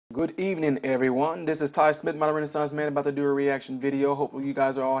Good evening, everyone. This is Ty Smith, my Renaissance man, about to do a reaction video. Hopefully you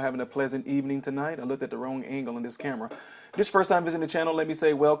guys are all having a pleasant evening tonight. I looked at the wrong angle in this camera. If this is your first time visiting the channel, let me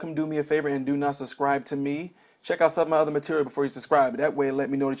say welcome. Do me a favor and do not subscribe to me. Check out some of my other material before you subscribe. That way, let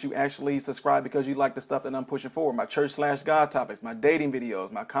me know that you actually subscribe because you like the stuff that I'm pushing forward. My church/God topics, my dating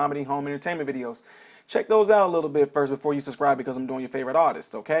videos, my comedy, home entertainment videos. Check those out a little bit first before you subscribe because I'm doing your favorite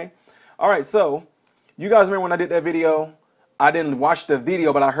artists, okay? All right, so you guys remember when I did that video? I didn't watch the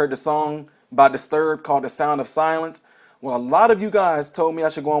video, but I heard the song by Disturbed called The Sound of Silence. Well, a lot of you guys told me I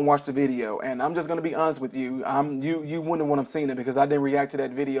should go and watch the video, and I'm just going to be honest with you. You wouldn't want to have seen it because I didn't react to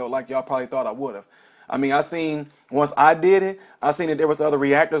that video like y'all probably thought I would have. I mean, once I did it, I seen that there was other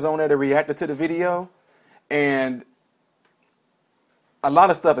reactors on there that reacted to the video, and a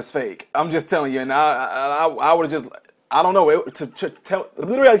lot of stuff is fake. I'm just telling you, and I would have just, I don't know,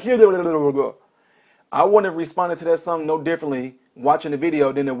 I wouldn't have responded to that song no differently watching the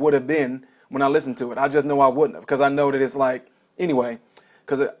video than it would have been when I listened to it. I just know I wouldn't have, because I know that it's like, anyway,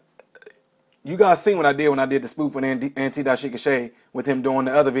 because you guys seen what I did when I did the spoof on Anti-Shikashay with him doing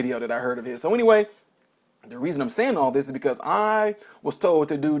the other video that I heard of his. So anyway, the reason I'm saying all this is because I was told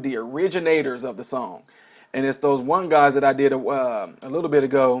to do the originators of the song. And it's those one guys that I did a little bit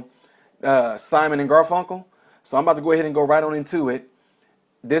ago, Simon and Garfunkel. So I'm about to go ahead and go right on into it.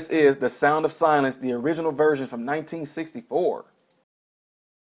 This is The Sound of Silence, the original version from 1964.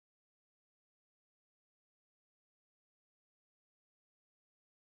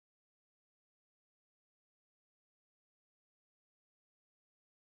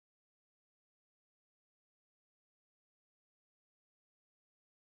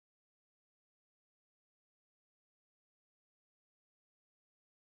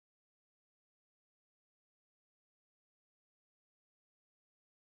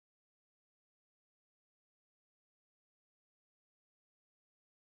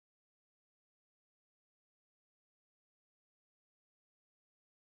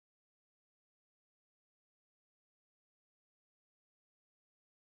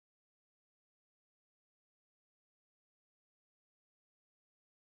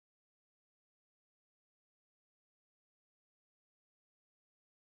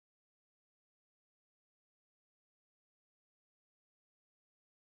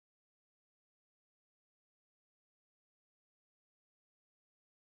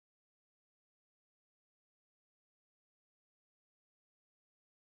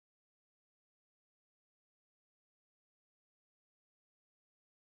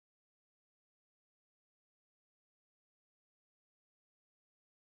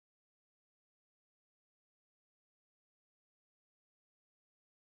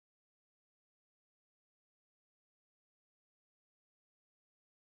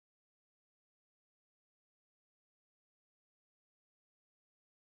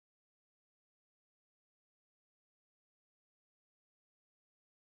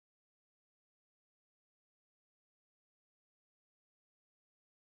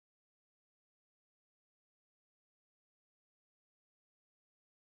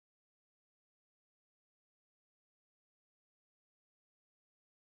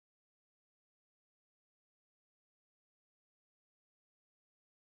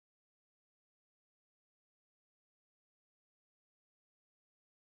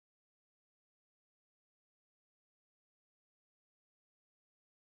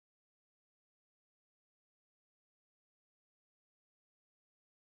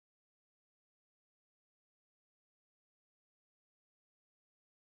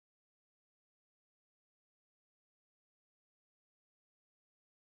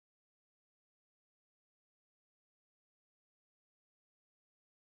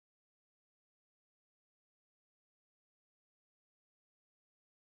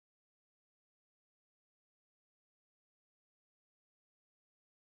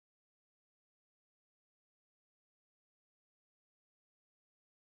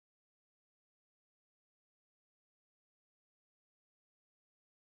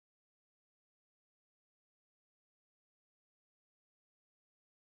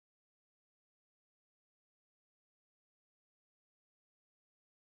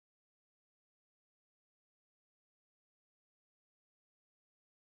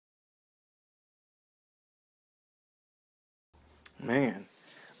 Man,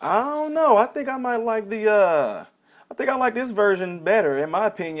 I don't know. I think I might like I think I like this version better, in my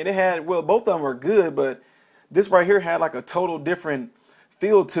opinion. It had, well, both of them are good, but this right here had like a total different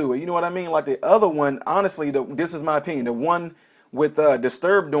feel to it. You know what I mean? Like the other one, honestly, this is my opinion. The one with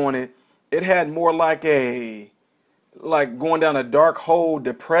Disturbed on it, it had more like like going down a dark hole,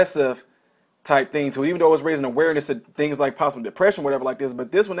 depressive type thing to it, even though it was raising awareness of things like possible depression, whatever like this.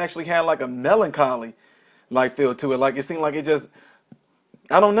 But this one actually had like a melancholy like feel to it. Like it seemed like it just,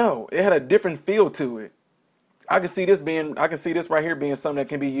 I don't know, it had a different feel to it. I can see this right here being something that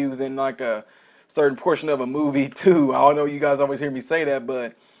can be used in like a certain portion of a movie too. I know you guys always hear me say that,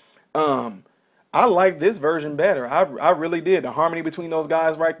 but I like this version better. I really did. The harmony between those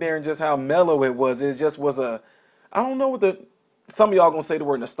guys right there and just how mellow it was. It just was a, I don't know what the, some of y'all gonna say the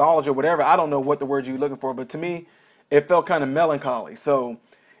word nostalgia or whatever. I don't know what the word you're looking for, but to me, it felt kind of melancholy. So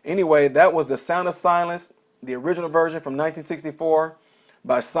anyway, that was The Sound of Silence, the original version from 1964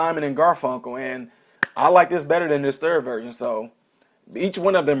 by Simon and Garfunkel. And I like this better than this third version. So each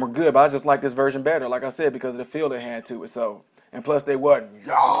one of them were good, but I just like this version better, like I said, because of the feel they had to it. So, and plus they wasn't,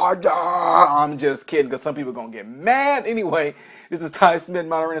 I'm just kidding, because some people are going to get mad. Anyway, this is Ty Smith,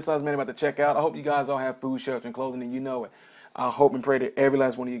 Modern Renaissance Man, about to check out. I hope you guys all have food, shelter, and clothing, and you know it. I hope and pray that every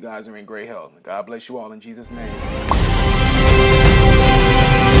last one of you guys are in great health. God bless you all in Jesus' name.